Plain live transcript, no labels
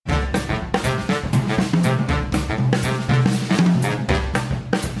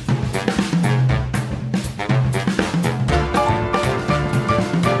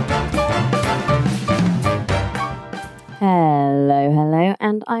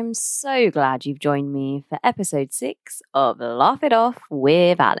I'm so glad you've joined me for episode 6 of Laugh It Off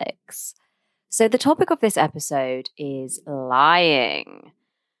with Alex. So the topic of this episode is lying.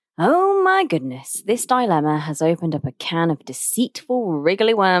 Oh my goodness, this dilemma has opened up a can of deceitful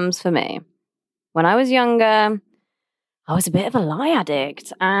wriggly worms for me. When I was younger, I was a bit of a lie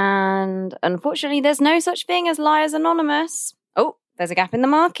addict, and unfortunately there's no such thing as Liars Anonymous. Oh, there's a gap in the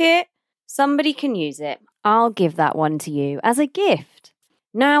market. Somebody can use it. I'll give that one to you as a gift.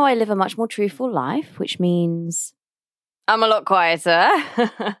 Now I live a much more truthful life, which means I'm a lot quieter.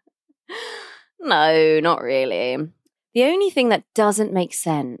 No, not really. The only thing that doesn't make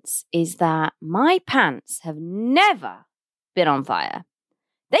sense is that my pants have never been on fire.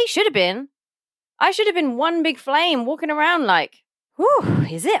 They should have been. I should have been one big flame walking around like, whew,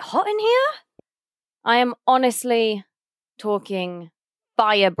 is it hot in here? I am honestly talking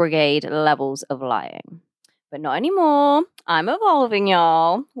fire brigade levels of lying. But not anymore. I'm evolving,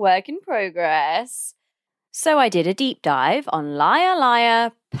 y'all. Work in progress. So I did a deep dive on Liar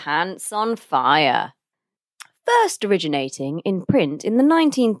Liar, Pants on Fire. First originating in print in the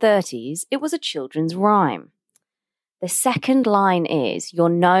 1930s, it was a children's rhyme. The second line is, your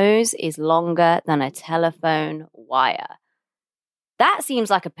nose is longer than a telephone wire. That seems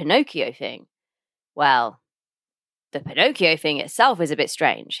like a Pinocchio thing. Well, the Pinocchio thing itself is a bit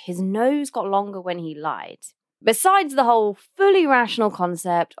strange. His nose got longer when he lied. Besides the whole fully rational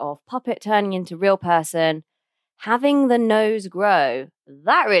concept of puppet turning into real person, having the nose grow,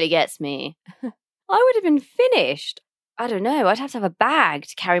 that really gets me. I would have been finished. I don't know, I'd have to have a bag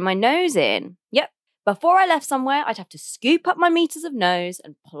to carry my nose in. Yep, before I left somewhere, I'd have to scoop up my meters of nose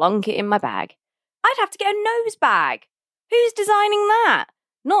and plonk it in my bag. I'd have to get a nose bag. Who's designing that?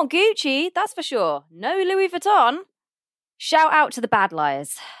 Not Gucci, that's for sure. No Louis Vuitton. Shout out to the bad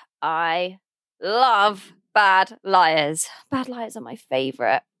liars. I love bad liars. Bad liars are my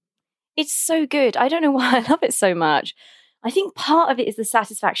favourite. It's so good. I don't know why I love it so much. I think part of it is the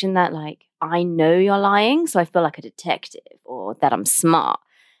satisfaction that, like, I know you're lying, so I feel like a detective, or that I'm smart.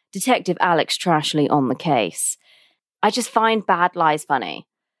 Detective Alex Trashley on the case. I just find bad lies funny.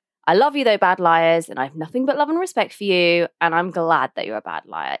 I love you though, bad liars, and I have nothing but love and respect for you, and I'm glad that you're a bad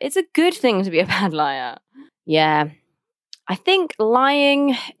liar. It's a good thing to be a bad liar. Yeah. I think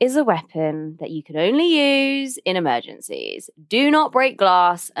lying is a weapon that you can only use in emergencies. Do not break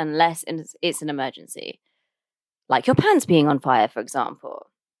glass unless it's an emergency. Like your pants being on fire, for example.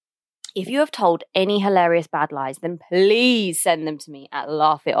 If you have told any hilarious bad lies, then please send them to me at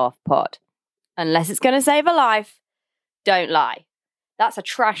Laugh It Off Pod. Unless it's going to save a life, don't lie. That's a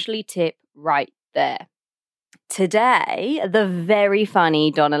Trashly tip right there. Today, the very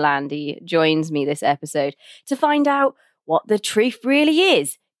funny Donna Landy joins me this episode to find out what the truth really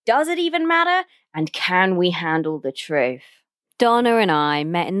is. Does it even matter? And can we handle the truth? Donna and I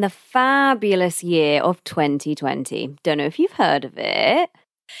met in the fabulous year of 2020. Don't know if you've heard of it.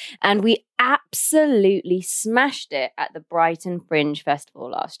 And we absolutely smashed it at the Brighton Fringe Festival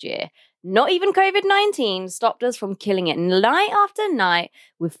last year. Not even COVID-19 stopped us from killing it night after night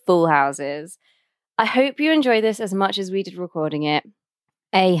with full houses. I hope you enjoy this as much as we did recording it.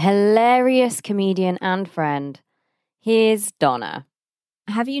 A hilarious comedian and friend. Here's Donna.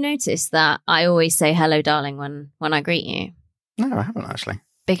 Have you noticed that I always say hello, darling, when I greet you? No, I haven't actually.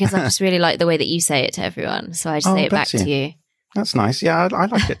 Because I just really like the way that you say it to everyone. So I just say it back to you. That's nice. Yeah, I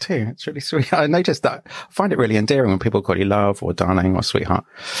like it too. It's really sweet. I noticed that. I find it really endearing when people call you love or darling or sweetheart.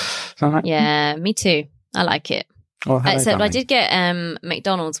 So I'm like, yeah, me too. I like it. Well, hello, Except darling. I did get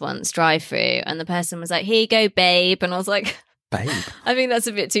McDonald's once, drive-through, and the person was like, here you go, babe. And I was like, babe. I think that's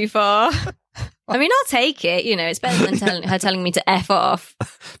a bit too far. I mean, I'll take it. You know, it's better than her telling me to F off.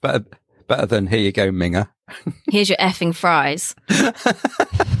 Better than here you go, Minger. Here's your effing fries.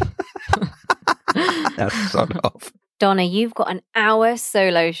 That's sod off. Donna, you've got an hour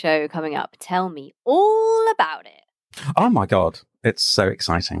solo show coming up. Tell me all about it. Oh my God. It's so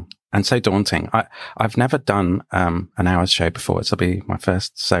exciting and so daunting. I've never done an hour's show before. This will be my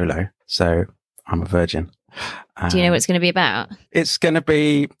first solo. So I'm a virgin. Do you know what it's going to be about? It's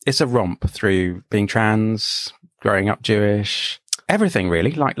a romp through being trans, growing up Jewish, everything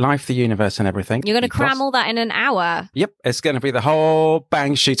really, like life, the universe and everything. You're going to cram all that in an hour? Yep. It's going to be the whole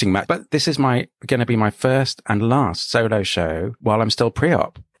bang shooting match. But this is going to be my first and last solo show while I'm still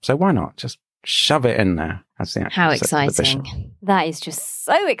pre-op. So why not? Just shove it in there. That's the How exciting. That is just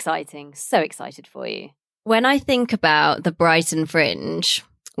so exciting. So excited for you. When I think about the Brighton Fringe,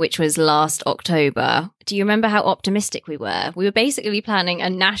 which was last October, do you remember how optimistic we were? We were basically planning a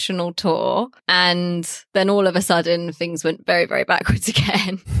national tour, and then all of a sudden things went very, very backwards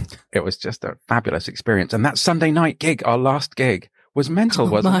again. It was just a fabulous experience. And that Sunday night gig, our last gig, was mental,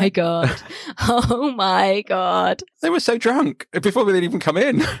 wasn't it? Oh my God. Oh my God. They were so drunk before they'd even come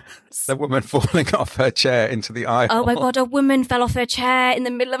in. The woman falling off her chair into the aisle. Oh my God, a woman fell off her chair in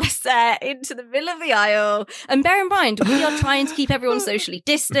the middle of a set into the middle of the aisle. And bear in mind, we are trying to keep everyone socially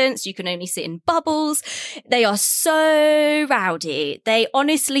distanced. You can only sit in bubbles. They are so rowdy. They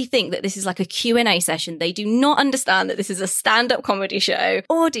honestly think that this is like a Q&A session. They do not understand that this is a stand-up comedy show.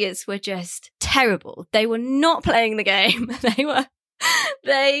 Audience were just terrible. They were not playing the game.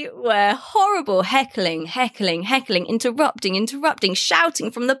 They were horrible, heckling, interrupting,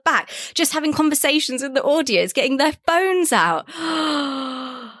 shouting from the back, just having conversations with the audience, getting their phones out.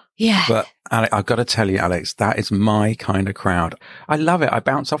 Yeah. But Alex, I've got to tell you, Alex, that is my kind of crowd. I love it. I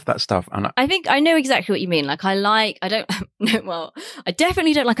bounce off that stuff. And I think I know exactly what you mean. Like, I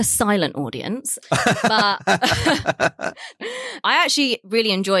definitely don't like a silent audience, but I actually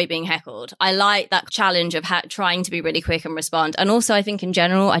really enjoy being heckled. I like that challenge of trying to be really quick and respond. And also, I think in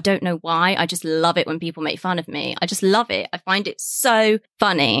general, I don't know why, I just love it when people make fun of me. I just love it. I find it so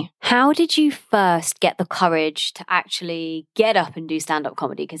funny. How did you first get the courage to actually get up and do stand-up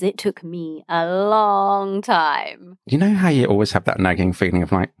comedy? Because it took me a long time. You know how you always have that nagging feeling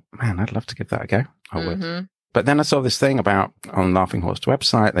of like, man, I'd love to give that a go. I would. But then I saw this thing about on Laughing Horse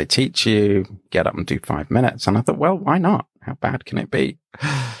website, they teach you get up and do 5 minutes. And I thought, well, why not? How bad can it be?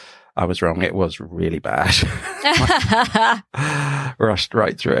 I was wrong. It was really bad. Rushed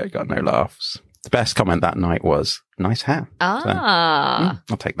right through it. Got no laughs. The best comment that night was, nice hair.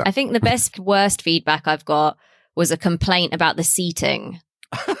 I'll take that. I think the worst feedback I've got was a complaint about the seating.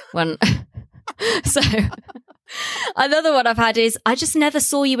 So another one I've had is, I just never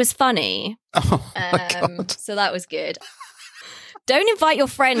saw you as funny. Oh my God. So that was good. Don't invite your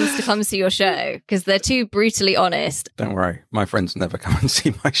friends to come see your show because they're too brutally honest. Don't worry. My friends never come and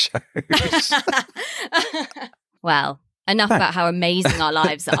see my shows. Well, enough about how amazing our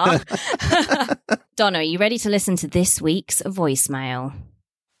lives are. Donna, are you ready to listen to this week's voicemail?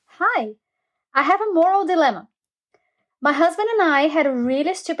 Hi, I have a moral dilemma. My husband and I had a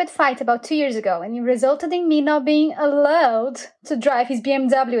really stupid fight about 2 years ago, and it resulted in me not being allowed to drive his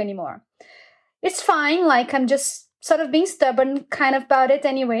BMW anymore. It's fine, like I'm just sort of being stubborn kind of about it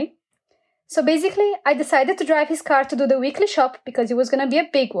anyway. So basically, I decided to drive his car to do the weekly shop because it was going to be a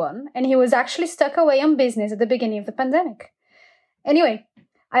big one, and he was actually stuck away on business at the beginning of the pandemic. Anyway,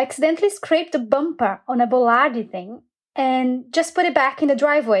 I accidentally scraped a bumper on a Bollardi thing, and just put it back in the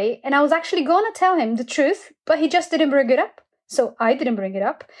driveway, and I was actually going to tell him the truth, but he just didn't bring it up, so I didn't bring it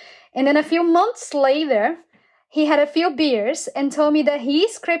up. And then a few months later, he had a few beers and told me that he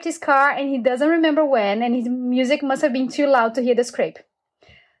scraped his car and he doesn't remember when, and his music must have been too loud to hear the scrape.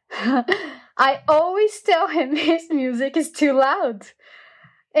 I always tell him his music is too loud.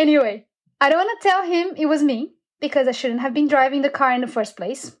 Anyway, I don't want to tell him it was me, because I shouldn't have been driving the car in the first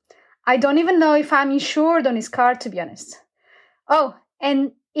place. I don't even know if I'm insured on his car, to be honest. Oh,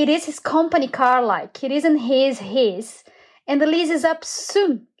 and it is his company car, like. It isn't his. And the lease is up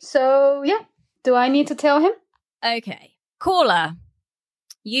soon. So, yeah. Do I need to tell him? Okay. Caller,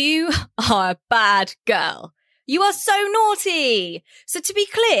 you are a bad girl. You are so naughty. So to be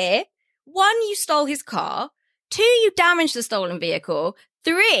clear, 1, you stole his car. 2, you damaged the stolen vehicle.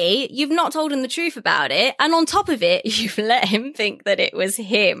 3, you've not told him the truth about it. And on top of it, you've let him think that it was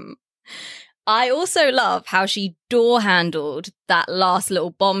him. I also love how she door-handled that last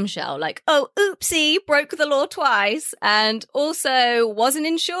little bombshell. Like, oh, oopsie, broke the law twice. And also wasn't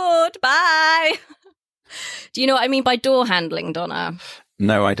insured. Bye. Do you know what I mean by door-handling, Donna?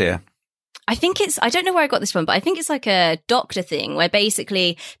 No idea. I don't know where I got this from, but I think it's like a doctor thing where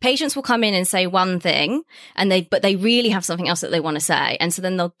basically patients will come in and say one thing but they really have something else that they want to say. And so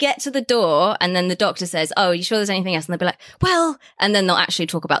then they'll get to the door and then the doctor says, oh, are you sure there's anything else? And they'll be like, well, and then they'll actually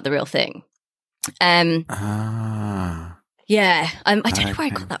talk about the real thing. Yeah. I don't know where I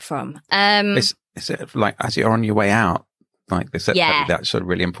got that from. Is it like as you're on your way out, like this? Yeah. That's sort of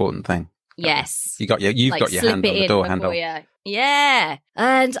really important thing. Yes. You've got your hand on the door handle. Yeah.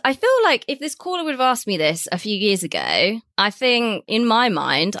 And I feel like if this caller would have asked me this a few years ago, I think in my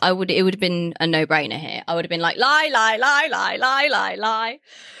mind, it would have been a no-brainer here. I would have been like, lie.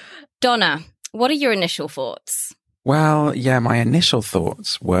 Donna, what are your initial thoughts? Well, yeah, my initial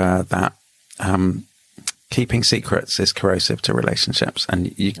thoughts were that keeping secrets is corrosive to relationships,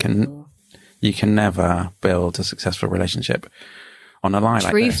 and you can never build a successful relationship on a lie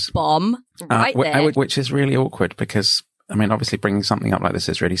like this. Truth bomb, right there. Which is really awkward because, I mean, obviously bringing something up like this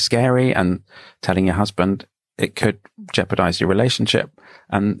is really scary, and telling your husband it could jeopardize your relationship.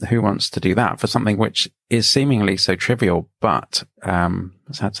 And who wants to do that for something which is seemingly so trivial, but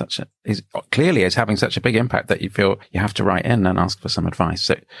has had clearly is having such a big impact that you feel you have to write in and ask for some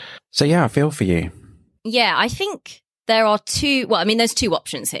advice. So yeah, I feel for you. Yeah, I think there are there's two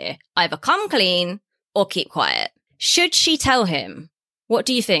options here. Either come clean or keep quiet. Should she tell him? What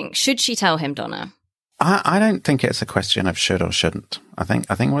do you think? Should she tell him, Donna? I don't think it's a question of should or shouldn't. I think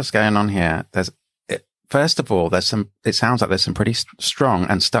what's going on here, first of all, it sounds like there's some pretty strong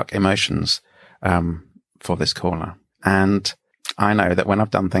and stuck emotions for this caller. And I know that when I've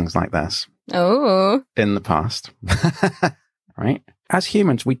done things like this in the past, right? As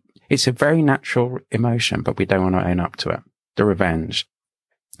humans, it's a very natural emotion, but we don't want to own up to it. The revenge.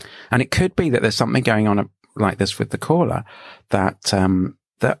 And it could be that there's something going on like this with the caller that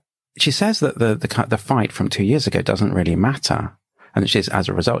she says that the fight from 2 years ago doesn't really matter. And as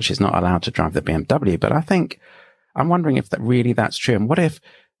a result, she's not allowed to drive the BMW. But I'm wondering if that's true. And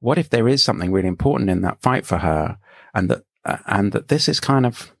what if there is something really important in that fight for her, and that this is kind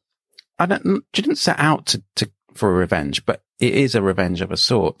of, she didn't set out for a revenge, but it is a revenge of a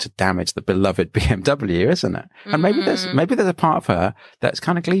sort to damage the beloved BMW, isn't it? And maybe there's a part of her that's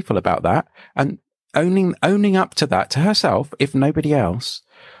kind of gleeful about that, and owning up to that to herself, if nobody else,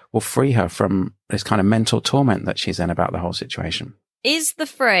 will free her from this kind of mental torment that she's in about the whole situation. Is the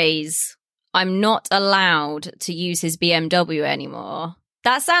phrase, "I'm not allowed to use his BMW anymore,"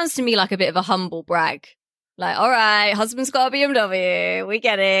 that sounds to me like a bit of a humble brag. Like, all right, husband's got a BMW, we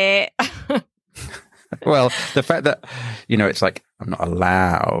get it. Well, the fact that, it's like, I'm not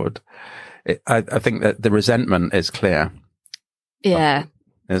allowed, I think that the resentment is clear. Yeah.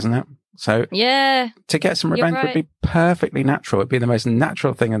 Isn't it? So yeah, to get some revenge would be perfectly natural. It'd be the most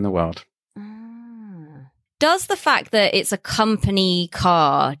natural thing in the world. Does the fact that it's a company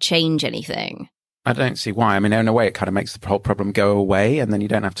car change anything? I don't see why. I mean, in a way, it kind of makes the whole problem go away, and then you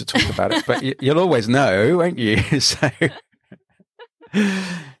don't have to talk about it. But you'll always know, won't you? So,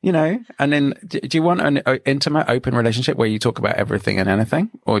 and then do you want an intimate, open relationship where you talk about everything and anything?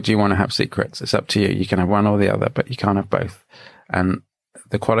 Or do you want to have secrets? It's up to you. You can have one or the other, but you can't have both. And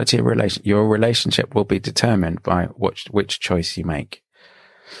the quality of your relationship will be determined by which choice you make.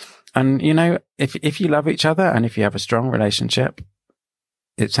 And, if you love each other and if you have a strong relationship,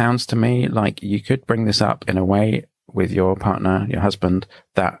 it sounds to me like you could bring this up in a way with your partner, your husband,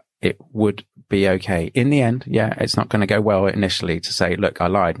 that it would be okay. In the end, yeah, it's not going to go well initially to say, look, I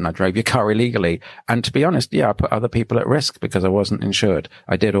lied and I drove your car illegally. And to be honest, yeah, I put other people at risk because I wasn't insured.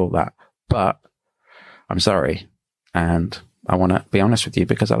 I did all that. But I'm sorry. And I want to be honest with you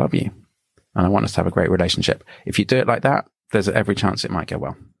because I love you. And I want us to have a great relationship. If you do it like that, there's every chance it might go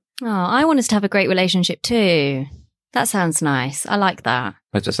well. Oh, I want us to have a great relationship too. That sounds nice. I like that.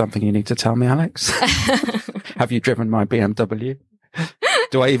 Is there something you need to tell me, Alex? Have you driven my BMW?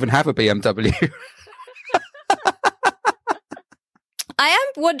 Do I even have a BMW? I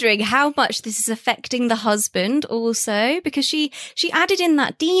am wondering how much this is affecting the husband also, because she added in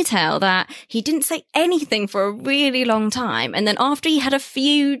that detail that he didn't say anything for a really long time. And then after he had a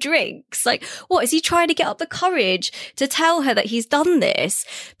few drinks, like, what, is he trying to get up the courage to tell her that he's done this?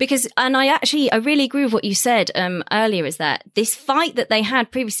 Because, and I really agree with what you said earlier, is that this fight that they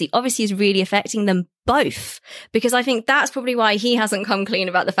had previously obviously is really affecting them both, because I think that's probably why he hasn't come clean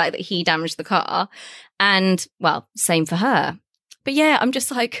about the fact that he damaged the car. And, well, same for her. But yeah, I'm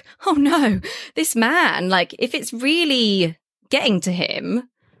just like, oh no, this man, like, if it's really getting to him,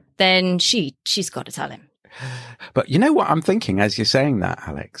 then she's got to tell him. But you know what I'm thinking as you're saying that,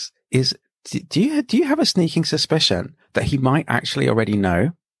 Alex, is do you have a sneaking suspicion that he might actually already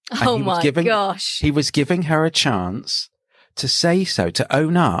know? Oh my gosh. He was giving her a chance to say so, to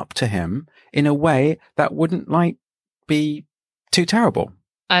own up to him in a way that wouldn't be too terrible.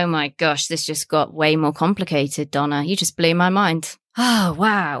 Oh my gosh, this just got way more complicated, Donna. You just blew my mind. Oh,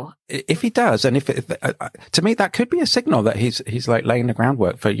 wow. If he does, and if to me, that could be a signal that he's like laying the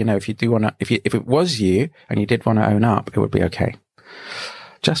groundwork for, if you do want to, if it was you and you did want to own up, it would be okay.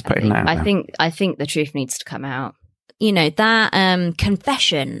 Just putting that out there. I think the truth needs to come out.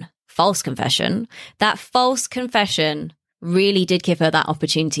 That false confession really did give her that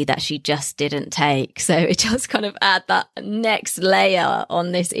opportunity that she just didn't take. So it does kind of add that next layer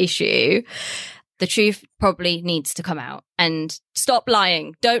on this issue. The truth probably needs to come out, and stop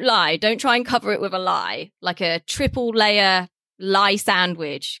lying. Don't lie. Don't try and cover it with a lie, like a triple layer lie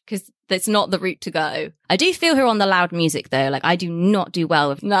sandwich, because that's not the route to go. I do feel her on the loud music though. Like, I do not do well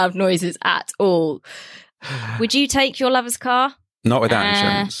with loud noises at all. Would you take your lover's car? Not without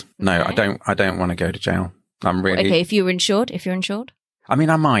insurance. No, I don't want to go to jail. I'm really... Okay, if you're insured? I mean,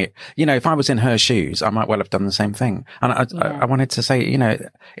 I might, if I was in her shoes, I might well have done the same thing. And I wanted to say,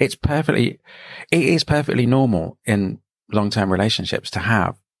 it is perfectly normal in long-term relationships to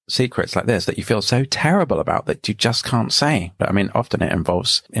have secrets like this that you feel so terrible about that you just can't say. But I mean, often it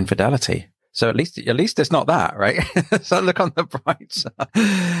involves infidelity. So at least it's not that, right? So look on the bright side.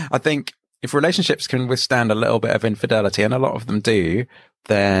 I think if relationships can withstand a little bit of infidelity, and a lot of them do,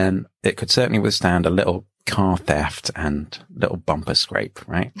 then it could certainly withstand a little car theft and little bumper scrape,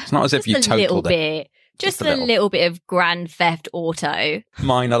 right? It's not as if you totaled it. Just a little bit of grand theft auto.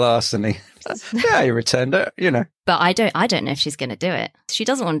 Minor larceny. Yeah, you returned it, But I don't know if she's going to do it. She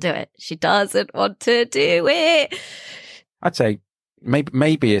doesn't want to do it. She doesn't want to do it. I'd say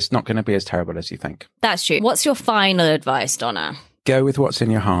maybe it's not going to be as terrible as you think. That's true. What's your final advice, Donna? Go with what's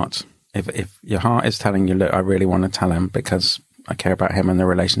in your heart. If your heart is telling you, look, I really want to tell him because I care about him and the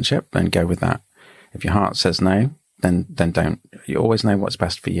relationship, then go with that. If your heart says no, then don't. You always know what's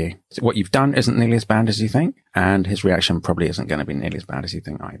best for you. What you've done isn't nearly as bad as you think, and his reaction probably isn't going to be nearly as bad as you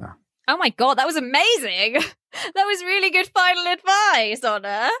think either. Oh my God, that was amazing. That was really good final advice,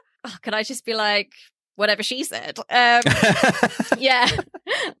 Donna. Oh, can I just be like, whatever she said? Yeah.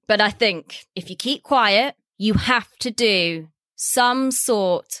 But I think if you keep quiet, you have to do some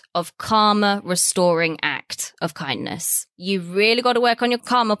sort of karma restoring act of kindness. You've really got to work on your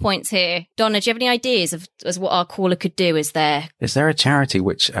karma points here. Donna, do you have any ideas of as what our caller could do? Is there a charity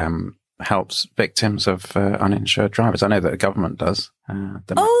which helps victims of uninsured drivers? I know that the government does.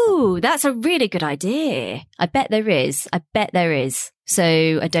 That's a really good idea. I bet there is.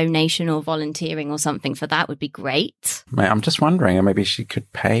 So a donation or volunteering or something for that would be great. Mate, I'm just wondering, maybe she could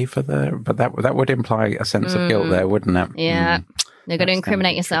pay for but that would imply a sense of guilt there, wouldn't it? Yeah. You're going to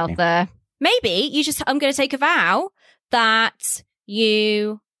incriminate yourself there. Maybe I'm going to take a vow that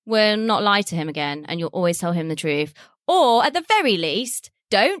you will not lie to him again and you'll always tell him the truth. Or at the very least,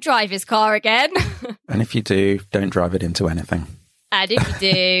 don't drive his car again. And if you do, don't drive it into anything. And if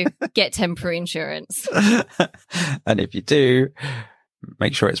you do, get temporary insurance. And if you do,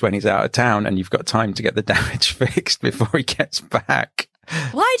 make sure it's when he's out of town and you've got time to get the damage fixed before he gets back.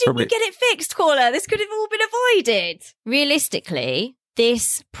 Why didn't you get it fixed, caller? This could have all been avoided. Realistically,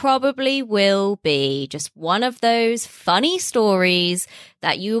 this probably will be just one of those funny stories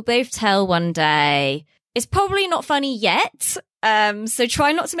that you will both tell one day. It's probably not funny yet, so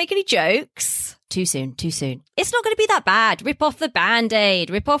try not to make any jokes. Too soon. It's not going to be that bad. Rip off the Band-Aid,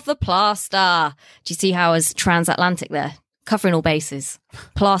 rip off the plaster. Do you see how I was transatlantic there? Covering all bases.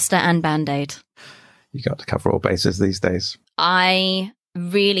 Plaster and Band-Aid. You got to cover all bases these days. I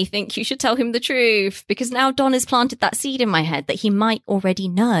really think you should tell him the truth because now Don has planted that seed in my head that he might already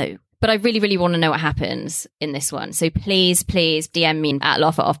know. But I really, really want to know what happens in this one. So please DM me at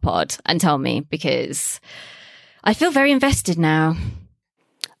Laugh It Off Pod and tell me because I feel very invested now.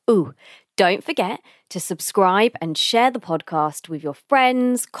 Ooh, don't forget to subscribe and share the podcast with your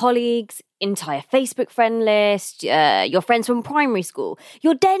friends, colleagues, entire Facebook friend list, your friends from primary school,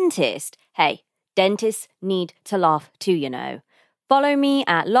 your dentist. Hey, dentists need to laugh too, Follow me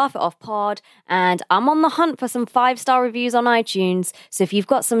at Laugh It Off Pod, and I'm on the hunt for some 5-star reviews on iTunes, so if you've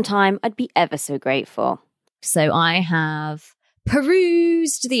got some time, I'd be ever so grateful. So I have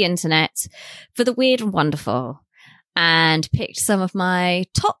perused the internet for the weird and wonderful and picked some of my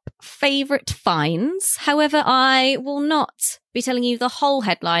top favourite finds. However, I will not be telling you the whole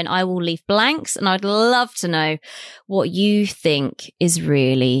headline. I will leave blanks, and I'd love to know what you think is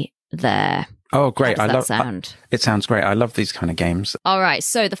really there. Oh, great. How does that sound? It sounds great. I love these kind of games. All right.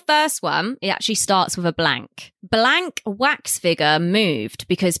 So the first one, it actually starts with a blank. Blank wax figure moved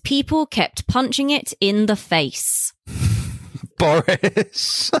because people kept punching it in the face.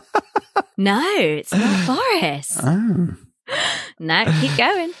 Boris. No, it's not Boris. Oh. No, keep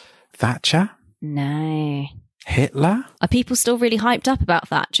going. Thatcher? No. Hitler? Are people still really hyped up about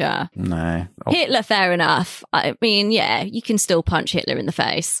Thatcher? No. Hitler, fair enough. I mean, yeah, you can still punch Hitler in the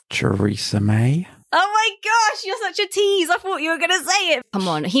face. Theresa May? Oh my gosh, you're such a tease. I thought you were going to say it. Come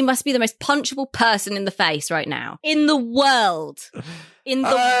on, he must be the most punchable person in the face right now. In the world. In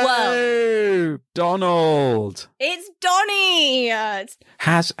the world. Donald. It's Donny.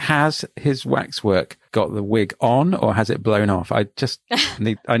 Has his waxwork got the wig on or has it blown off? I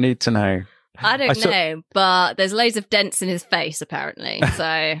need to know. I don't know, but there's loads of dents in his face, apparently.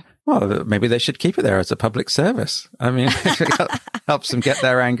 So, well, maybe they should keep it there as a public service. I mean, helps them get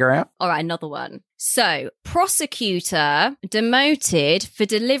their anger out. All right, another one. So, prosecutor demoted for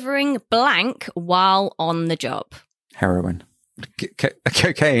delivering blank while on the job. Heroin.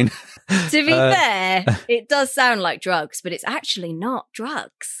 Cocaine. To be fair, it does sound like drugs, but it's actually not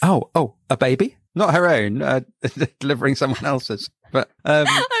drugs. Oh, a baby? Not her own, delivering someone else's. But oh, yeah,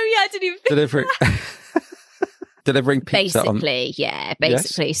 I didn't even think delivering... delivering pizza basically.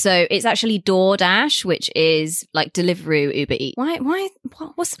 Yes? So it's actually DoorDash, which is like Deliveroo, Uber Eats.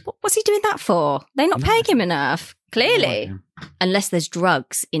 What's he doing that for? They're not paying him enough, clearly. Unless there's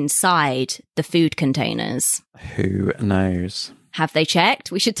drugs inside the food containers. Who knows? Have they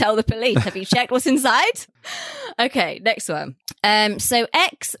checked? We should tell the police. Have you checked what's inside? Okay, next one. So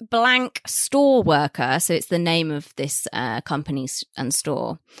ex blank store worker, so it's the name of this company and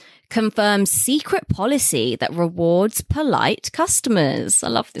store, confirms secret policy that rewards polite customers. I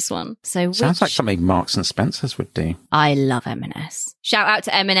love this one. So sounds like something Marks and Spencer's would do. I love M&S. Shout out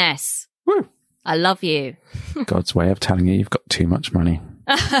to M&S. Woo. I love you. God's way of telling you you've got too much money.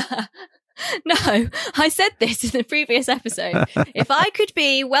 No, I said this in the previous episode. If I could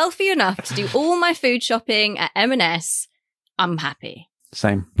be wealthy enough to do all my food shopping at M&S, I'm happy.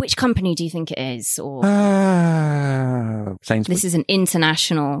 Same. Which company do you think it is? Or Sainsbury's. This is an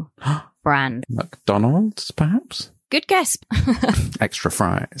international brand. McDonald's, perhaps? Good guess. Extra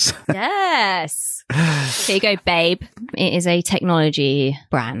fries. Yes. Here you go, babe. It is a technology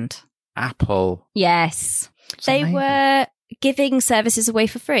brand. Apple. Yes. They were giving services away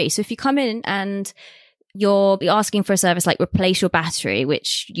for free. So if you come in and you're asking for a service like replace your battery,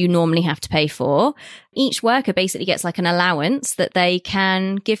 which you normally have to pay for, each worker basically gets like an allowance that they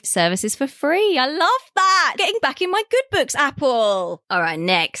can give services for free. I love that. Getting back in my good books, Apple. All right,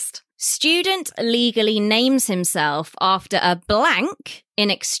 next. Student legally names himself after a blank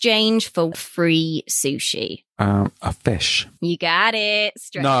in exchange for free sushi. A fish. You got it.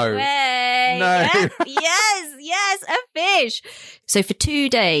 Straight No. away. No. Yes, a fish. So for 2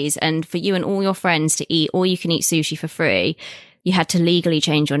 days and for you and all your friends to eat all you can eat sushi for free, you had to legally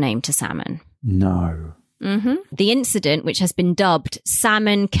change your name to Salmon. No. Mm-hmm. The incident, which has been dubbed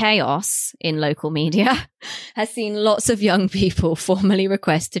Salmon Chaos in local media, has seen lots of young people formally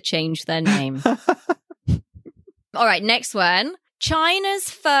request to change their name. All right, next one.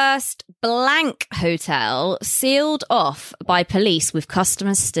 China's first blank hotel sealed off by police with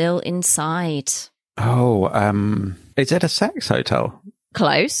customers still inside. Oh, is it a sex hotel?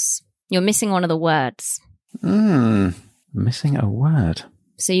 Close. You're missing one of the words. Missing a word.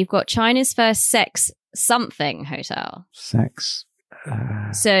 So you've got China's first sex something hotel. Sex.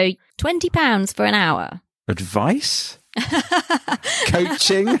 So £20 for an hour. Advice?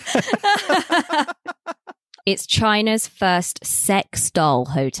 Coaching? It's China's first sex doll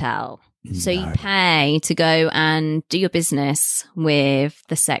hotel. So you No. pay to go and do your business with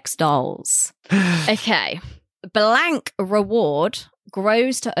the sex dolls. Okay. Blank reward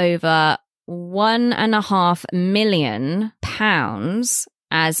grows to over £1.5 million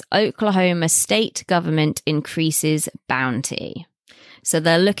as Oklahoma state government increases bounty. So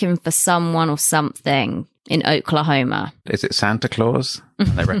they're looking for someone or something in Oklahoma. Is it Santa Claus?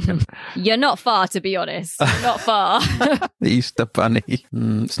 I reckon. You're not far, to be honest. Not far. The Easter Bunny.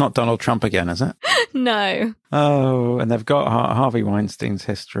 It's not Donald Trump again, is it? No. Oh, and they've got Harvey Weinstein's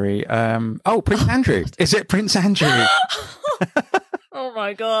history. Prince Andrew. Is it Prince Andrew? Oh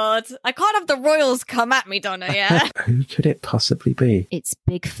my God. I can't have the royals come at me, Donna, yeah? Who could it possibly be? It's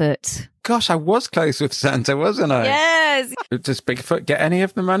Bigfoot. Gosh, I was close with Santa, wasn't I? Yes. Does Bigfoot get any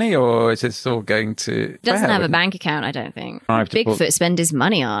of the money, or is this all going to... Doesn't have a bank account, I don't think. I have to Bigfoot spend his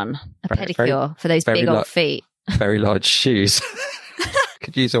money on a pedicure for those big old feet. Very large shoes.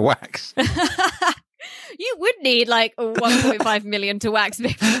 Could use a wax. You would need like 1.5 million to wax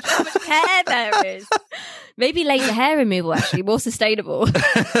Bigfoot. How much hair there is. Maybe laser hair removal, actually, more sustainable.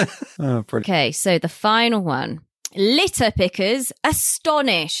 Oh, brilliant. Okay, so the final one. Litter pickers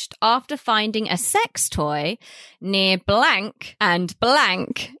astonished after finding a sex toy near blank and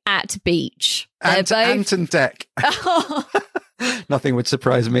blank at beach. Ant and Deck. Nothing would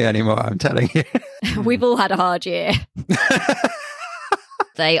surprise me anymore, I'm telling you. We've all had a hard year.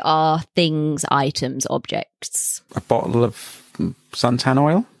 They are things, items, objects. A bottle of suntan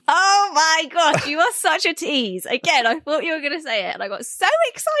oil? Oh my gosh, you are such a tease. Again, I thought you were going to say it and I got so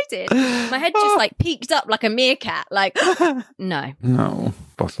excited. My head just like peeked up like a meerkat. Like, no. No.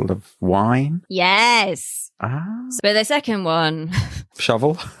 Bottle of wine? Yes. Ah. But the second one.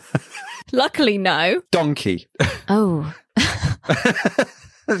 Shovel? Luckily, no. Donkey. Oh.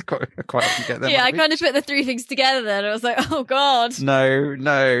 quite often get them. Yeah, I kind of put the three things together then. I was like, oh God. No.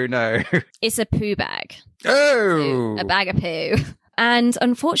 It's a poo bag. Oh. A bag of poo. And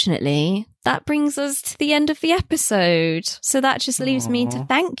unfortunately, that brings us to the end of the episode. So that just leaves me to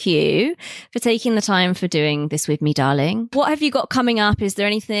thank you for taking the time for doing this with me, darling. What have you got coming up? Is there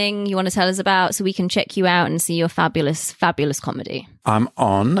anything you want to tell us about so we can check you out and see your fabulous, fabulous comedy? I'm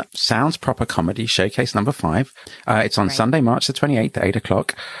on Sounds Proper Comedy Showcase number 5. It's on Sunday, March the 28th at 8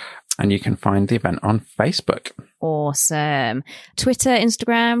 o'clock. And you can find the event on Facebook. Awesome. Twitter,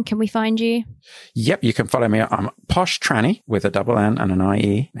 Instagram, can we find you? Yep, you can follow me. I'm Posh Tranny with a double N and an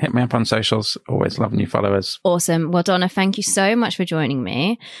IE. Hit me up on socials. Always love new followers. Awesome. Well, Donna, thank you so much for joining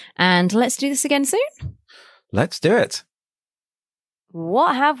me. And let's do this again soon. Let's do it.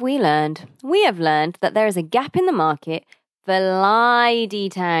 What have we learned? We have learned that there is a gap in the market for Lady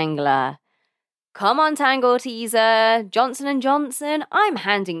Tangler. Come on, Tangle Teaser, Johnson & Johnson, I'm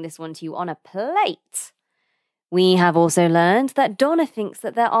handing this one to you on a plate. We have also learned that Donna thinks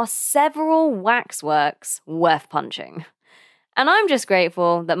that there are several waxworks worth punching. And I'm just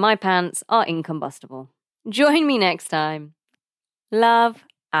grateful that my pants are incombustible. Join me next time. Love,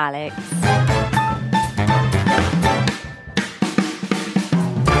 Alex.